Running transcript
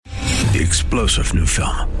the explosive new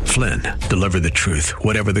film, Flynn, Deliver the Truth,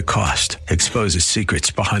 Whatever the Cost, exposes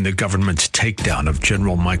secrets behind the government's takedown of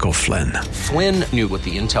General Michael Flynn. Flynn knew what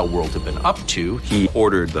the intel world had been up to. He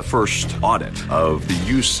ordered the first audit of the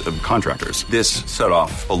use of contractors. This set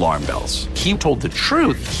off alarm bells. He told the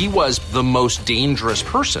truth. He was the most dangerous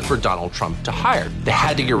person for Donald Trump to hire. They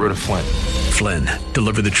had to get rid of Flynn. Flynn,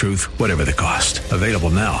 Deliver the Truth, Whatever the Cost. Available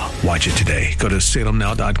now. Watch it today. Go to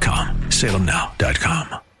salemnow.com.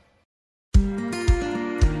 salemnow.com.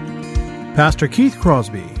 Pastor Keith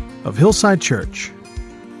Crosby of Hillside Church.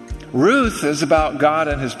 Ruth is about God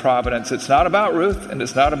and His providence. It's not about Ruth, and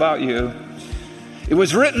it's not about you. It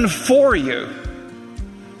was written for you.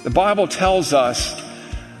 The Bible tells us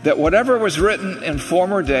that whatever was written in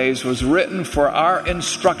former days was written for our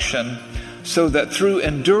instruction, so that through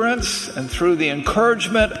endurance and through the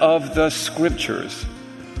encouragement of the Scriptures,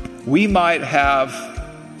 we might have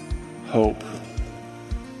hope.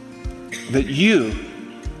 That you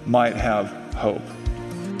might have hope.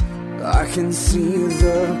 I can see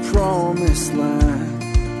the promised land,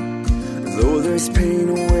 though there's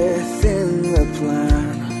pain within the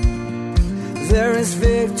plan. There is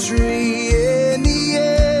victory in the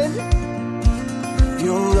end.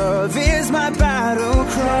 Your love is my battle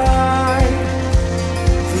cry,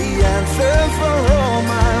 the answer for all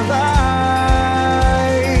my life.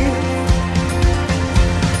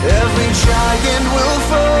 Every giant will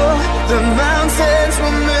fall, the mountains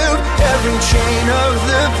will move, every chain of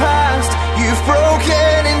the past you've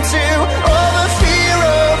broken into. All the fear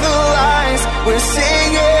of the lies, we're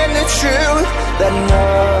singing the truth, that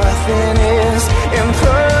nothing is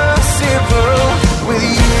impossible with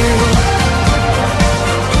you.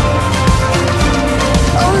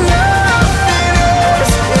 Oh, nothing is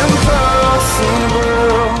impossible.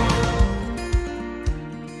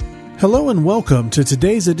 Hello and welcome to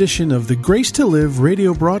today's edition of the Grace to Live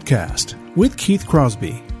radio broadcast with Keith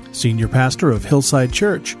Crosby, Senior Pastor of Hillside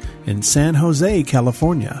Church in San Jose,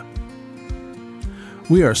 California.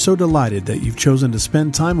 We are so delighted that you've chosen to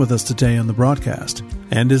spend time with us today on the broadcast.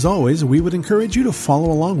 And as always, we would encourage you to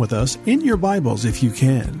follow along with us in your Bibles if you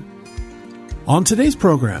can. On today's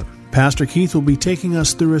program, Pastor Keith will be taking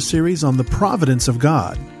us through a series on the providence of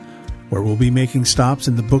God, where we'll be making stops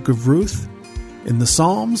in the book of Ruth, in the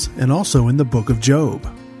Psalms, and also in the book of Job.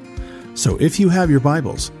 So if you have your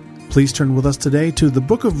Bibles, please turn with us today to the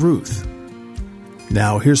book of Ruth.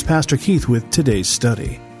 Now here's Pastor Keith with today's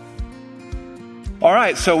study. All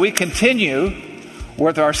right, so we continue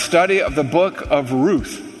with our study of the book of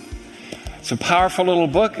Ruth. It's a powerful little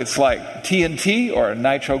book. It's like TNT or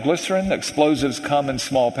nitroglycerin. Explosives come in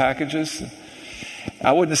small packages.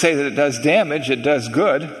 I wouldn't say that it does damage. It does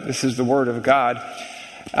good. This is the Word of God.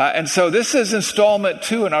 And so this is installment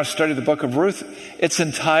 2 in our study of the book of Ruth. It's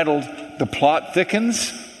entitled The Plot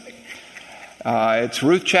Thickens. It's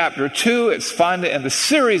Ruth chapter 2. And the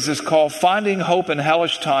series is called Finding Hope in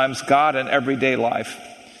Hellish Times, God in Everyday Life.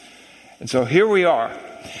 And so here we are.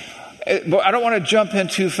 But I don't want to jump in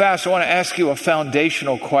too fast. I want to ask you a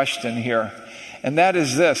foundational question here. And that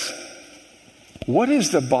is this. What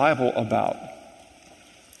is the Bible about?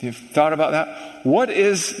 You've thought about that? What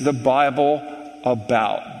is the Bible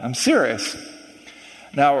about? I'm serious.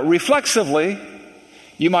 Now, reflexively,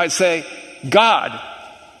 you might say, God.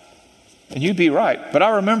 And you'd be right. But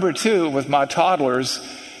I remember, too, with my toddlers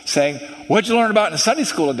saying, what'd you learn about in Sunday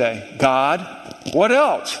school today? God. What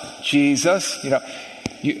else? Jesus.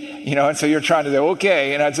 And so you're trying to say,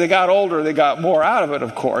 okay. And as they got older, they got more out of it,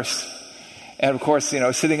 of course. And, of course,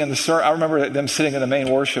 sitting in the I remember them sitting in the main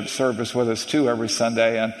worship service with us, too, every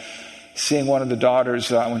Sunday. And seeing one of the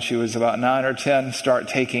daughters, when she was about 9 or 10, start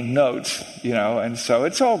taking notes, And so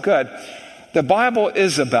it's all good. The Bible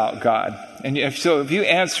is about God. And if you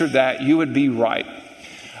answered that, you would be right.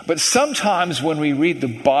 But sometimes when we read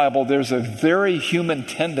the Bible, there's a very human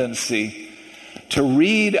tendency to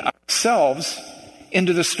read ourselves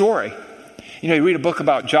into the story. You read a book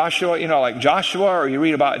about Joshua, like Joshua, or you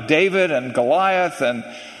read about David and Goliath and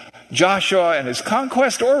Joshua and his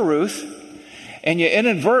conquest, or Ruth, and you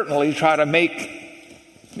inadvertently try to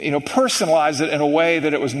personalize it in a way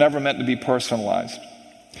that it was never meant to be personalized.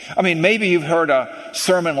 I mean, maybe you've heard a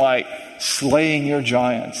sermon like Slaying Your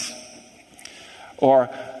Giants, or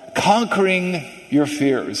Conquering Your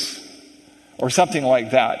Fears, or something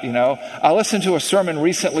like that, I listened to a sermon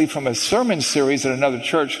recently from a sermon series at another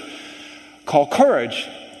church called Courage.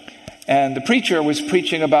 And the preacher was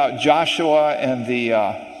preaching about Joshua and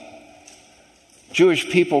the Jewish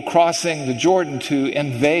people crossing the Jordan to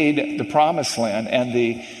invade the Promised Land. And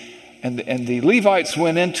the Levites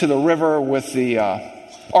went into the river with the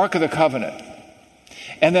Ark of the Covenant.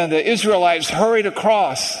 And then the Israelites hurried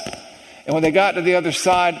across. And when they got to the other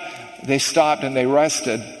side, they stopped and they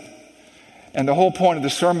rested. And the whole point of the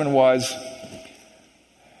sermon was,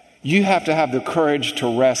 you have to have the courage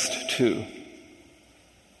to rest too.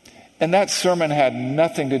 And that sermon had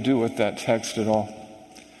nothing to do with that text at all.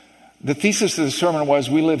 The thesis of the sermon was,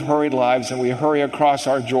 we live hurried lives and we hurry across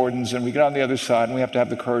our Jordans and we get on the other side and we have to have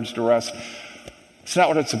the courage to rest. It's not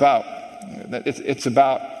what it's about. It's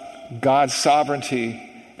about God's sovereignty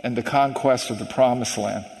and the conquest of the promised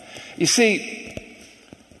land. You see,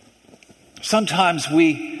 sometimes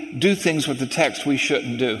we do things with the text we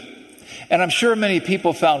shouldn't do. And I'm sure many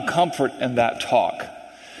people found comfort in that talk.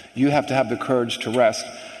 You have to have the courage to rest.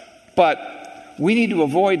 But we need to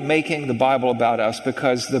avoid making the Bible about us,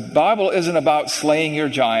 because the Bible isn't about slaying your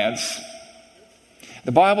giants.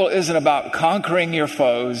 The Bible isn't about conquering your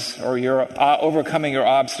foes or overcoming your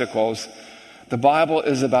obstacles. The Bible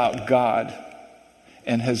is about God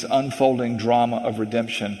and his unfolding drama of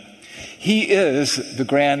redemption. He is the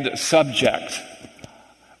grand subject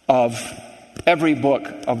of every book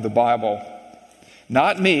of the Bible.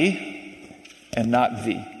 Not me and not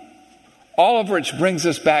thee. All of which brings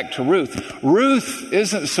us back to Ruth. Ruth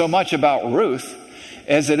isn't so much about Ruth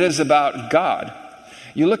as it is about God.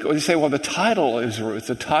 You look at what you say, well, the title is Ruth.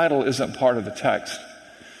 The title isn't part of the text.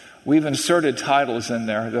 We've inserted titles in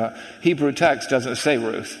there. The Hebrew text doesn't say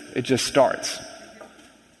Ruth. It just starts.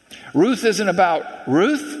 Ruth isn't about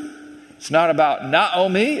Ruth. It's not about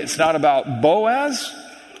Naomi. It's not about Boaz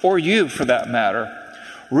or you, for that matter.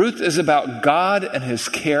 Ruth is about God and his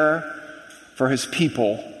care for his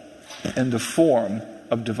people in the form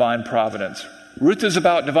of divine providence. Ruth is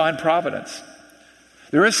about divine providence.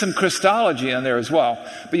 There is some Christology in there as well.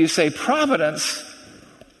 But you say, providence,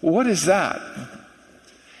 what is that?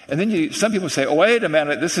 And then some people say, oh, wait a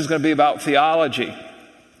minute, this is going to be about theology.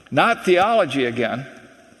 Not theology again.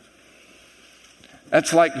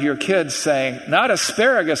 That's like your kids saying, not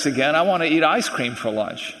asparagus again, I want to eat ice cream for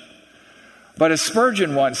lunch. But as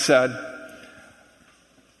Spurgeon once said,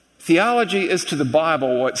 theology is to the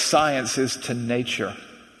Bible what science is to nature.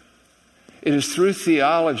 It is through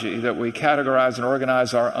theology that we categorize and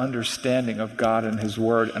organize our understanding of God and his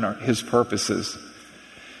word and his purposes.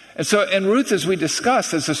 And so in Ruth, as we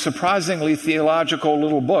discussed, is a surprisingly theological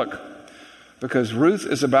little book, because Ruth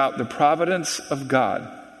is about the providence of God,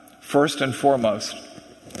 first and foremost.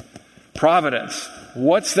 Providence.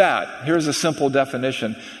 What's that? Here's a simple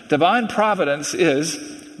definition. Divine providence is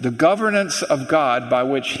the governance of God by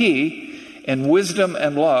which he, in wisdom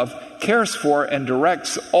and love, cares for and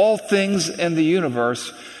directs all things in the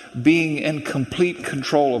universe, being in complete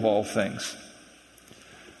control of all things.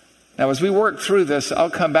 Now, as we work through this, I'll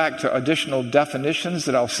come back to additional definitions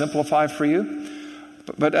that I'll simplify for you.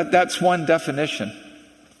 But that's one definition.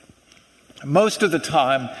 Most of the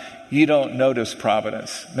time, you don't notice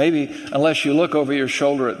providence. Maybe unless you look over your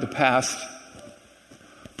shoulder at the past.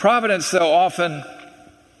 Providence, though, often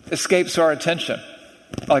escapes our attention,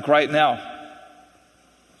 like right now.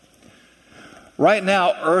 Right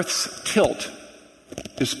now, Earth's tilt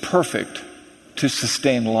is perfect to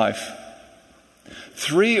sustain life.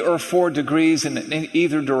 3 or 4 degrees in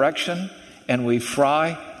either direction, and we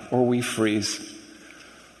fry or we freeze.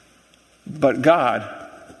 But God,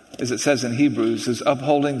 as it says in Hebrews, is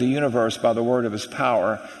upholding the universe by the word of his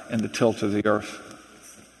power in the tilt of the earth.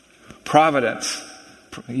 Providence.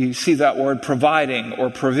 You see that word providing or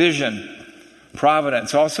provision.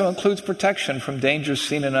 Providence also includes protection from dangers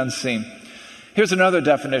seen and unseen. Here's another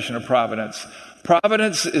definition of providence.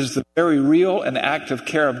 Providence is the very real and active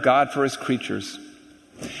care of God for his creatures.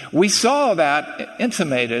 We saw that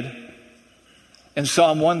intimated in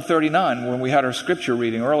Psalm 139 when we had our scripture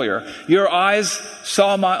reading earlier. Your eyes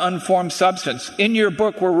saw my unformed substance. In your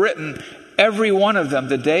book were written, every one of them,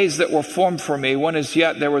 the days that were formed for me, when as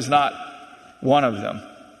yet there was not one of them.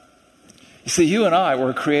 You see, you and I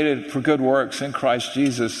were created for good works in Christ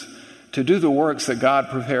Jesus, to do the works that God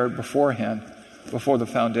prepared beforehand, before the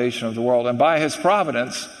foundation of the world. And by his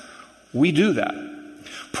providence, we do that.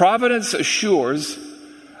 Providence assures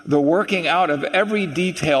the working out of every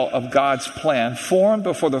detail of God's plan, formed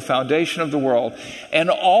before the foundation of the world. And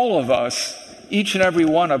all of us, each and every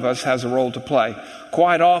one of us, has a role to play.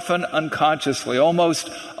 Quite often unconsciously, almost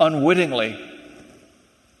unwittingly.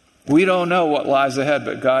 We don't know what lies ahead,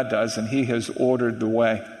 but God does, and he has ordered the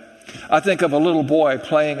way. I think of a little boy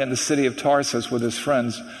playing in the city of Tarsus with his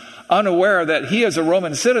friends, unaware that he, as a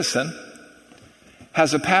Roman citizen,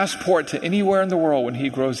 has a passport to anywhere in the world when he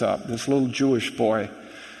grows up. This little Jewish boy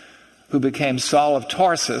who became Saul of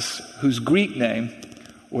Tarsus, whose Greek name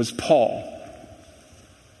was Paul.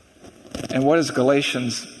 And what does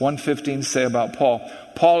Galatians 1:15 say about Paul?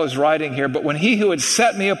 Paul is writing here, but when he who had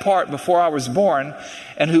set me apart before I was born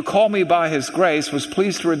and who called me by his grace was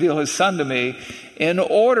pleased to reveal his Son to me in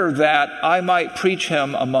order that I might preach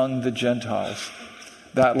him among the Gentiles.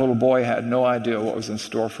 That little boy had no idea what was in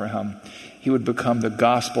store for him. He would become the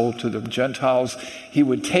gospel to the Gentiles. He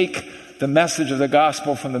would take the message of the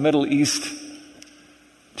gospel from the Middle East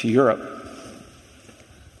to Europe.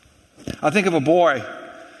 I think of a boy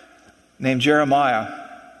named Jeremiah.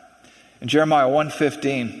 In Jeremiah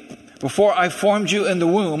 1:15, before I formed you in the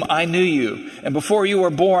womb, I knew you. And before you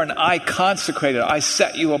were born, I consecrated, I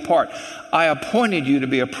set you apart. I appointed you to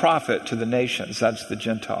be a prophet to the nations. That's the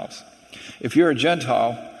Gentiles. If you're a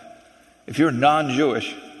Gentile, if you're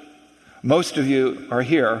non-Jewish, most of you are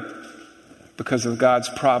here because of God's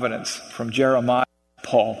providence from Jeremiah to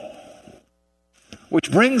Paul.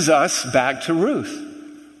 Which brings us back to Ruth.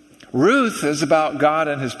 Ruth is about God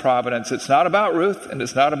and his providence. It's not about Ruth and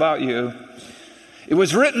it's not about you. It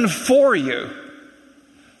was written for you.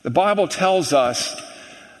 The Bible tells us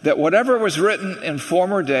that whatever was written in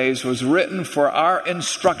former days was written for our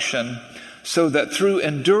instruction, so that through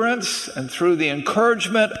endurance and through the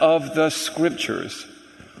encouragement of the Scriptures,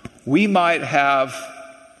 we might have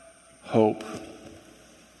hope.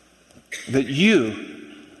 That you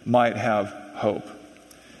might have hope.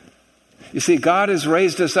 You see, God has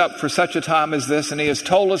raised us up for such a time as this, and he has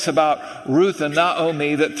told us about Ruth and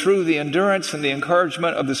Naomi, that through the endurance and the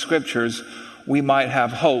encouragement of the Scriptures, we might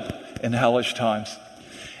have hope in hellish times.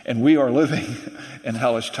 And we are living in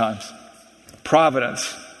hellish times.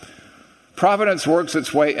 Providence. Providence works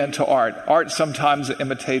its way into art. Art sometimes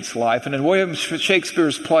imitates life. And in William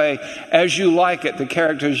Shakespeare's play, As You Like It, the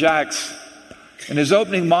character Jacques, in his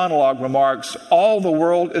opening monologue, remarks, all the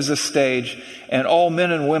world is a stage, and all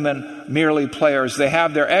men and women merely players. They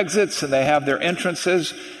have their exits and they have their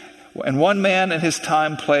entrances, and one man in his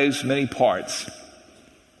time plays many parts.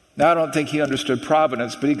 Now, I don't think he understood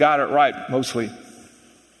providence, but he got it right, mostly.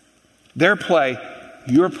 Their play,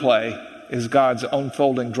 your play, is God's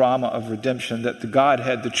unfolding drama of redemption, that the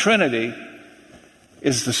Godhead, the Trinity,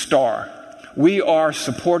 is the star. We are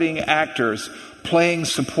supporting actors, playing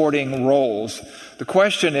supporting roles. The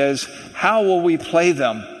question is, how will we play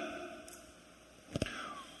them?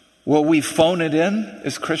 Will we phone it in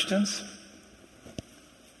as Christians?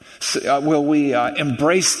 Will we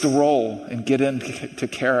embrace the role and get into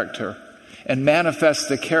character and manifest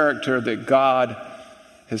the character that God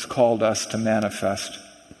has called us to manifest?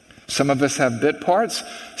 Some of us have bit parts.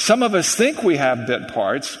 Some of us think we have bit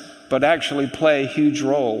parts, but actually play huge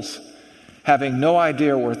roles, having no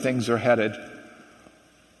idea where things are headed,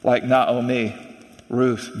 like Naomi,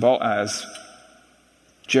 Ruth, Boaz,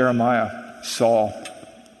 Jeremiah, Saul.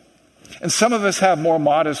 And some of us have more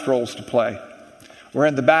modest roles to play. We're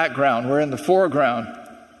in the background, we're in the foreground,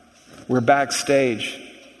 we're backstage.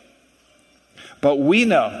 But we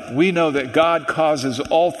know that God causes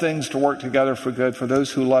all things to work together for good for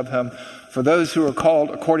those who love him, for those who are called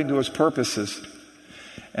according to his purposes.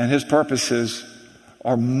 And his purposes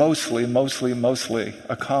are mostly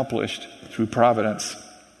accomplished through providence.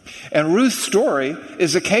 And Ruth's story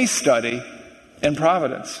is a case study in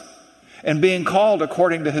providence and being called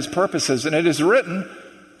according to his purposes. And it is written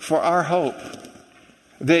for our hope,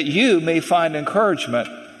 that you may find encouragement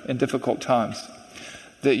in difficult times.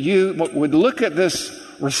 That you would look at this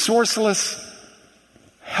resourceless,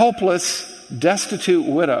 helpless, destitute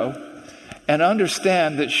widow and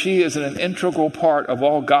understand that she is an integral part of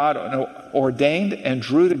all God ordained and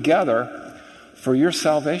drew together for your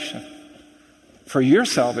salvation. For your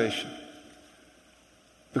salvation.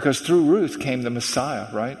 Because through Ruth came the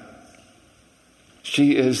Messiah, right?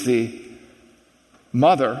 She is the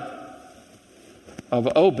mother of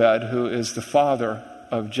Obed, who is the father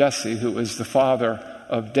of Jesse, who is the father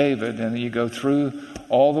of David. And you go through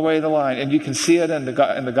all the way the line. And you can see it in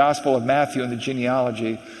the Gospel of Matthew in the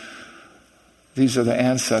genealogy. These are the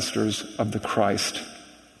ancestors of the Christ.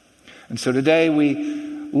 And so today we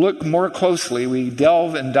look more closely. We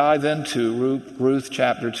delve and dive into Ruth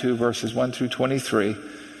chapter 2, verses 1 through 23.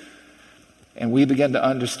 And we begin to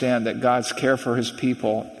understand that God's care for his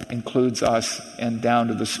people includes us and down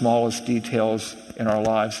to the smallest details in our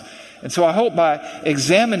lives. And so I hope by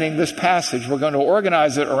examining this passage, we're going to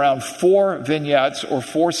organize it around 4 vignettes or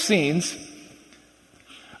 4 scenes.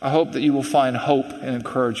 I hope that you will find hope and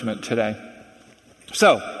encouragement today.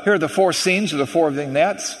 So, here are the 4 scenes or the 4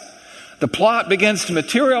 vignettes. The plot begins to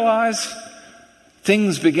materialize.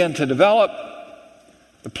 Things begin to develop.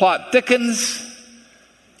 The plot thickens.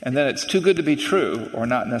 And then it's too good to be true, or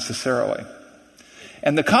not necessarily.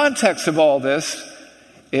 And the context of all this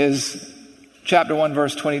is Chapter 1,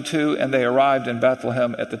 verse 22, and they arrived in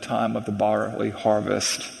Bethlehem at the time of the barley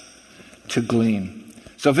harvest to glean.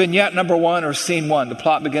 So vignette number 1, or scene 1, the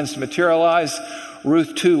plot begins to materialize.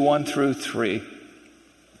 Ruth 2, 1 through 3.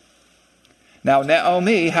 Now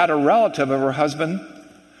Naomi had a relative of her husband,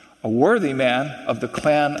 a worthy man of the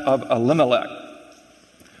clan of Elimelech,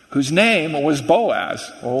 whose name was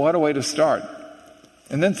Boaz. Well, what a way to start.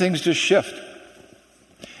 And then things just shift.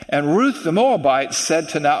 And Ruth the Moabite said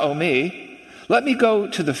to Naomi, "Let me go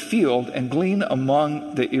to the field and glean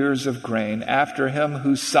among the ears of grain after him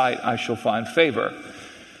whose sight I shall find favor."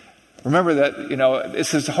 Remember that,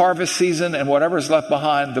 this is harvest season, and whatever's left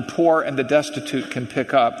behind, the poor and the destitute can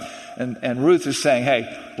pick up. And Ruth is saying,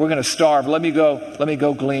 hey, we're going to starve. Let me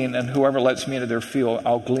go glean, and whoever lets me into their field,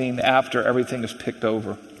 I'll glean after everything is picked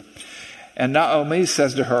over. And Naomi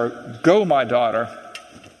says to her, "Go, my daughter."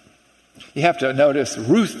 You have to notice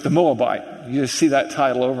Ruth the Moabite. You just see that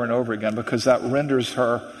title over and over again because that renders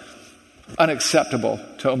her unacceptable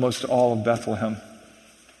to almost all of Bethlehem.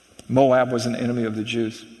 Moab was an enemy of the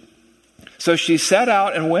Jews. So she set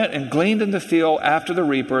out and went and gleaned in the field after the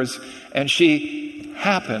reapers, and she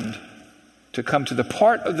happened to come to the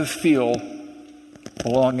part of the field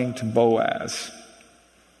belonging to Boaz.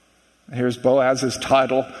 Here's Boaz's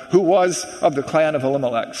title, who was of the clan of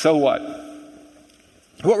Elimelech. So what?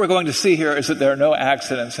 What we're going to see here is that there are no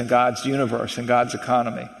accidents in God's universe, in God's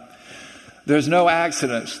economy. There's no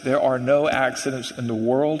accidents. There are no accidents in the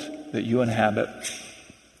world that you inhabit.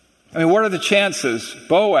 I mean, what are the chances?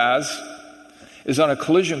 Boaz is on a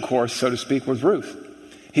collision course, so to speak, with Ruth.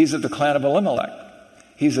 He's of the clan of Elimelech.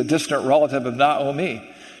 He's a distant relative of Naomi.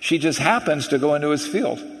 She just happens to go into his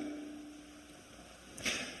field.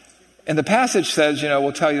 And the passage says,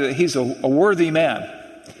 will tell you that he's a worthy man.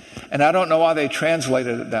 And I don't know why they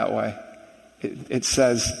translated it that way. It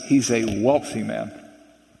says he's a wealthy man.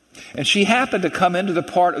 And she happened to come into the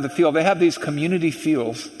part of the field. They have these community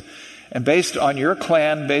fields. And based on your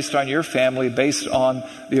clan, based on your family, based on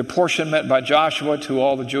the apportionment by Joshua to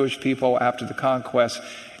all the Jewish people after the conquest,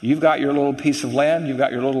 you've got your little piece of land, you've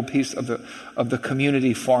got your little piece of the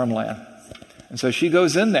community farmland. And so she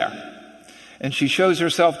goes in there, and she shows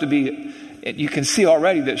herself to be, you can see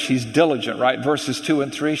already that she's diligent, right? Verses 2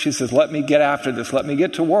 and 3, she says, let me get after this, let me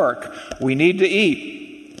get to work, we need to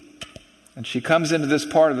eat. And she comes into this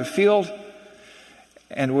part of the field,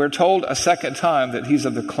 and we're told a second time that he's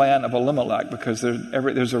of the clan of Elimelech because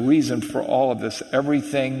there's a reason for all of this.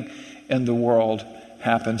 Everything in the world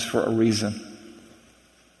happens for a reason.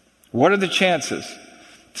 What are the chances?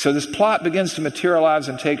 So this plot begins to materialize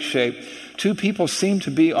and take shape. Two people seem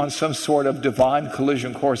to be on some sort of divine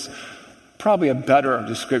collision course. Probably a better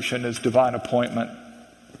description is divine appointment.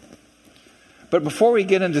 But before we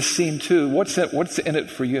get into scene 2, what's in it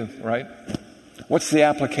for you, right? What's the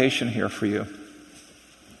application here for you?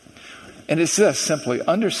 And it's this, simply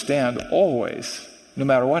understand always, no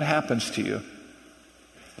matter what happens to you,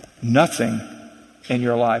 nothing in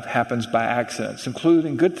your life happens by accidents,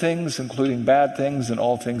 including good things, including bad things, and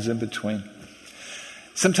all things in between.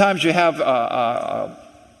 Sometimes you have a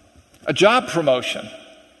job promotion,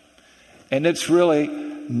 and it's really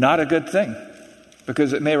not a good thing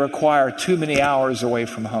because it may require too many hours away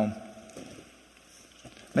from home.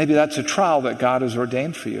 Maybe that's a trial that God has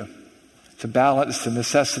ordained for you to balance the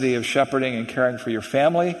necessity of shepherding and caring for your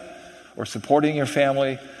family or supporting your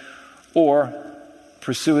family or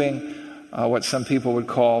pursuing what some people would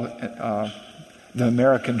call the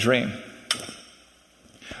American dream.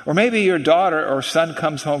 Or maybe your daughter or son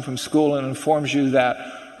comes home from school and informs you that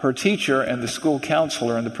her teacher and the school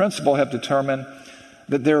counselor and the principal have determined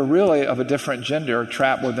that they're really of a different gender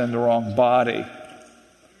trapped within the wrong body.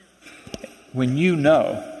 When you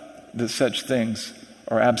know that such things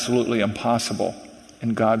are absolutely impossible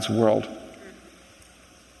in God's world.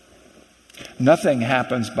 Nothing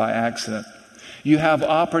happens by accident. You have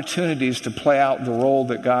opportunities to play out the role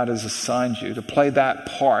that God has assigned you, to play that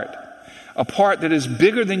part, a part that is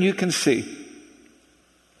bigger than you can see.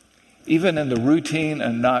 Even in the routine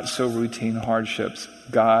and not so routine hardships,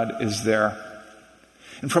 God is there.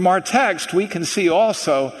 And from our text, we can see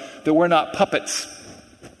also that we're not puppets.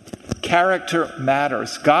 Character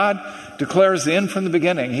matters. God declares the end from the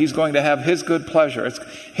beginning. He's going to have His good pleasure.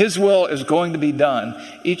 His will is going to be done.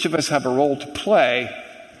 Each of us have a role to play,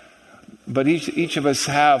 but each of us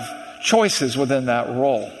have choices within that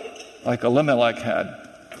role, like Elimelech had.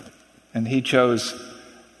 And he chose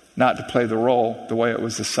not to play the role the way it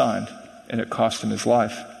was assigned, and it cost him his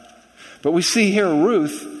life. But we see here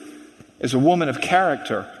Ruth is a woman of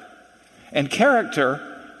character, and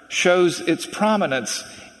character shows its prominence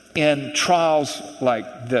in trials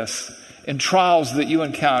like this, in trials that you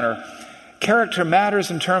encounter. Character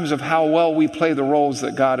matters in terms of how well we play the roles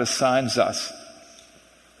that God assigns us.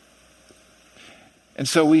 And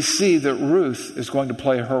so we see that Ruth is going to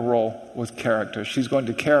play her role with character. She's going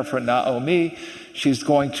to care for Naomi. She's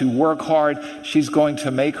going to work hard. She's going to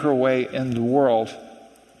make her way in the world.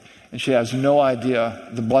 And she has no idea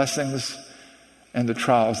the blessings and the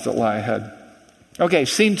trials that lie ahead. Okay,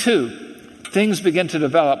 scene 2. Things begin to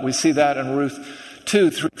develop. We see that in Ruth 2,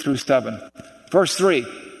 3 through 7. Verse 3.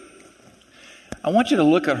 I want you to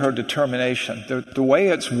look at her determination. The way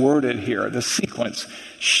it's worded here, the sequence.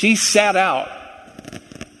 She sat out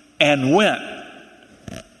and went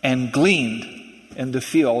and gleaned in the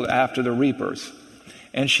field after the reapers.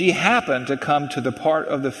 And she happened to come to the part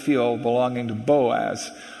of the field belonging to Boaz,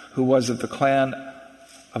 who was of the clan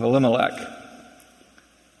of Elimelech.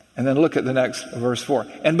 And then look at the next verse 4.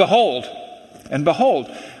 And behold,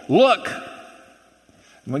 look.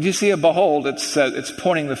 When you see a behold, it's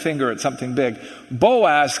pointing the finger at something big.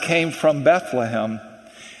 Boaz came from Bethlehem,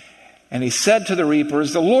 and he said to the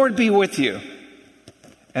reapers, "The Lord be with you."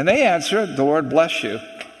 And they answered, "The Lord bless you."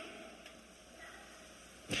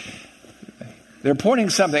 They're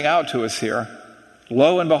pointing something out to us here.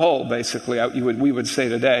 Lo and behold, basically, we would say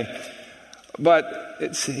today. But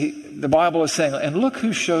the Bible is saying, and look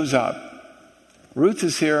who shows up. Ruth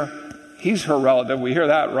is here. He's her relative. We hear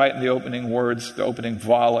that right in the opening words, the opening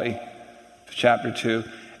volley of chapter 2.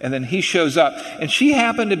 And then he shows up. And she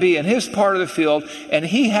happened to be in his part of the field, and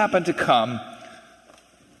he happened to come.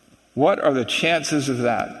 What are the chances of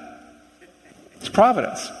that? It's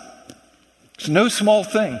providence. It's no small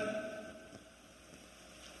thing.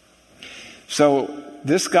 So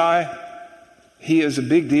this guy, he is a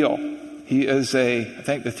big deal. He is I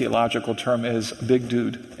think the theological term is a big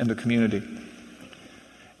dude in the community.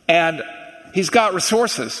 And he's got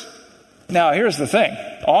resources. Now, here's the thing.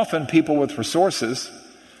 Often people with resources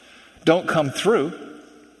don't come through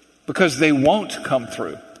because they won't come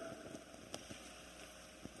through.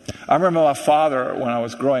 I remember my father, when I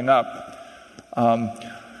was growing up,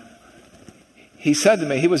 he said to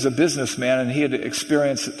me, he was a businessman and he had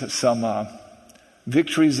experienced some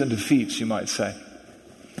victories and defeats, you might say.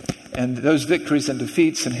 And those victories and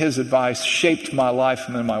defeats and his advice shaped my life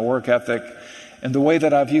and my work ethic and the way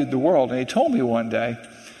that I viewed the world. And he told me one day,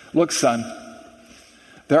 "Look, son,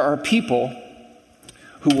 there are people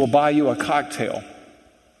who will buy you a cocktail,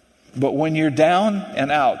 but when you're down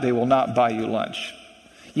and out, they will not buy you lunch."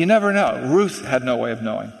 You never know. Ruth had no way of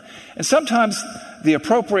knowing. And sometimes the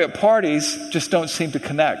appropriate parties just don't seem to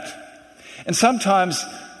connect. And sometimes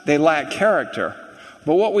they lack character.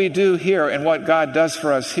 But what we do here and what God does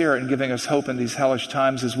for us here in giving us hope in these hellish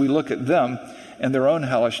times is we look at them in their own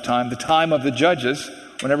hellish time, the time of the judges,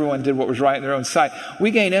 when everyone did what was right in their own sight. We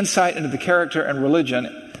gain insight into the character and religion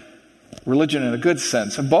in a good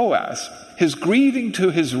sense, of Boaz. His greeting to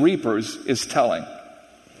his reapers is telling.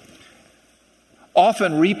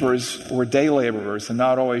 Often reapers were day laborers and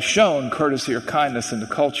not always shown courtesy or kindness in the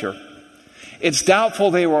culture. It's doubtful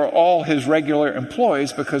they were all his regular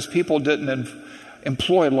employees because people didn't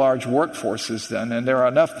employ large workforces then, and there are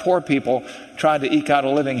enough poor people trying to eke out a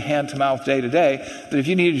living hand to mouth day to day that if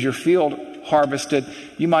you needed your field harvested,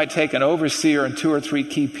 you might take an overseer and 2 or 3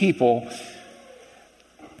 key people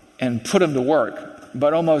and put them to work.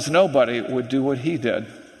 But almost nobody would do what he did.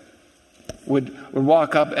 Would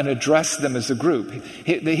walk up and address them as a group.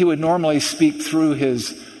 He would normally speak through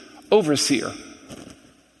his overseer.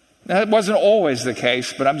 Now, that wasn't always the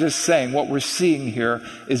case, but I'm just saying what we're seeing here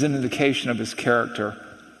is an indication of his character.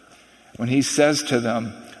 When he says to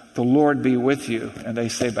them, "The Lord be with you," and they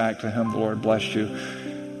say back to him, "The Lord bless you."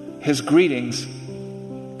 His greetings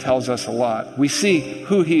tells us a lot. We see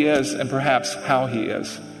who he is and perhaps how he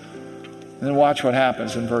is. And then watch what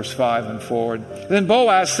happens in verse 5 and forward. Then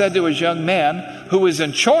Boaz said to his young man who was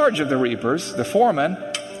in charge of the reapers, the foreman,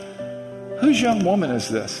 "Whose young woman is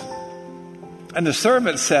this?" And the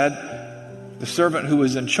servant said, the servant who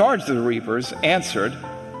was in charge of the reapers answered,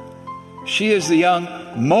 "She is the young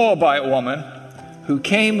Moabite woman who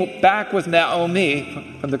came back with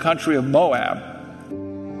Naomi from the country of Moab."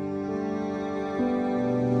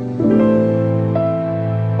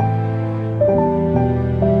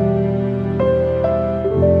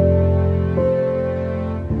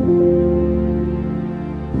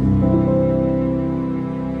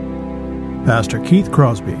 Pastor Keith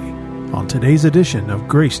Crosby on today's edition of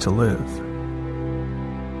Grace to Live.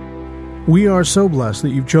 We are so blessed that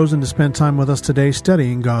you've chosen to spend time with us today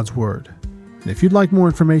studying God's Word. And if you'd like more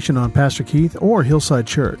information on Pastor Keith or Hillside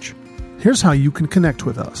Church, here's how you can connect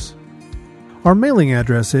with us. Our mailing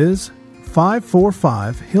address is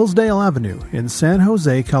 545 Hillsdale Avenue in San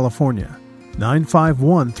Jose, California,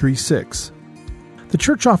 95136. The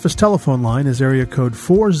church office telephone line is area code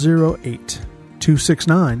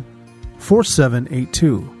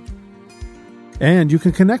 408-269-4782. And you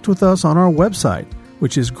can connect with us on our website,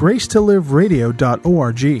 which is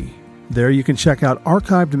gracetoliveradio.org. There you can check out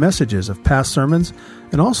archived messages of past sermons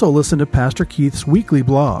and also listen to Pastor Keith's weekly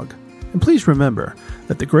blog. And please remember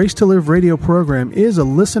that the Grace to Live radio program is a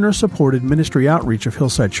listener-supported ministry outreach of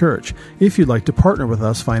Hillside Church if you'd like to partner with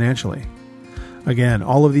us financially. Again,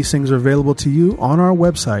 all of these things are available to you on our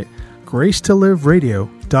website,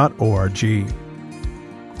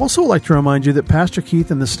 gracetoliveradio.org. Also, I'd like to remind you that Pastor Keith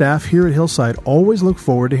and the staff here at Hillside always look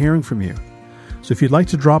forward to hearing from you. So if you'd like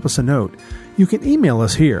to drop us a note, you can email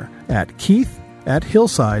us here at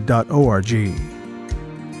keith@hillside.org.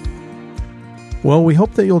 Well, we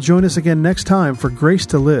hope that you'll join us again next time for Grace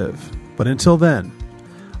to Live. But until then,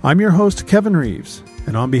 I'm your host, Kevin Reeves,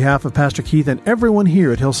 and on behalf of Pastor Keith and everyone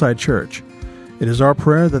here at Hillside Church, it is our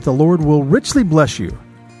prayer that the Lord will richly bless you.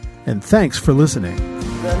 And thanks for listening.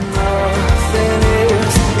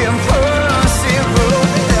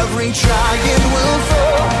 Every giant will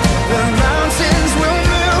fall, the mountains will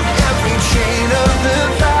move, every chain of the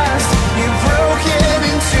past you've broken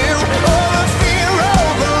into. All the fear,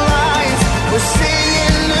 all the lies, we're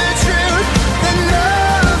seeing the truth, that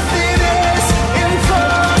nothing is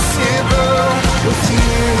impossible with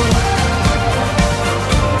you.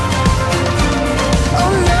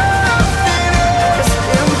 Oh, nothing is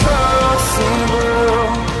impossible.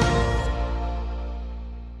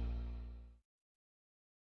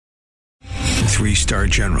 3-star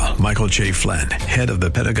General Michael J. Flynn, head of the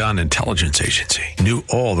Pentagon Intelligence Agency, knew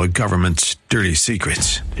all the government's dirty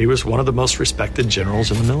secrets. He was one of the most respected generals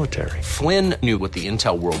in the military. Flynn knew what the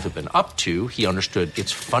intel world had been up to. He understood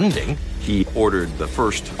its funding. He ordered the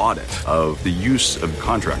first audit of the use of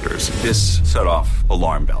contractors. This set off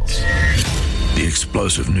alarm bells. The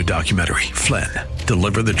explosive new documentary, Flynn,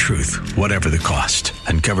 Deliver the Truth, Whatever the Cost,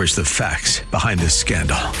 uncovers the facts behind this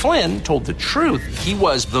scandal. Flynn told the truth. He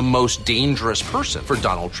was the most dangerous person for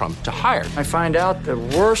Donald Trump to hire. I find out the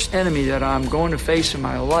worst enemy that I'm going to face in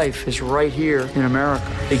my life is right here in America.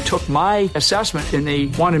 They took my assessment and they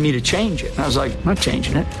wanted me to change it. And I was like, I'm not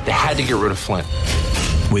changing it. They had to get rid of Flynn.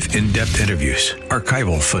 With in-depth interviews,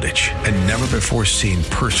 archival footage, and never-before-seen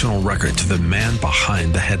personal records of the man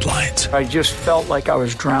behind the headlines. I just felt like I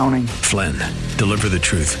was drowning. Flynn, Deliver the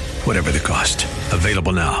Truth, Whatever the Cost.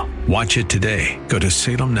 Available now. Watch it today. Go to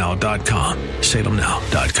salemnow.com.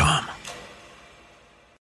 salemnow.com.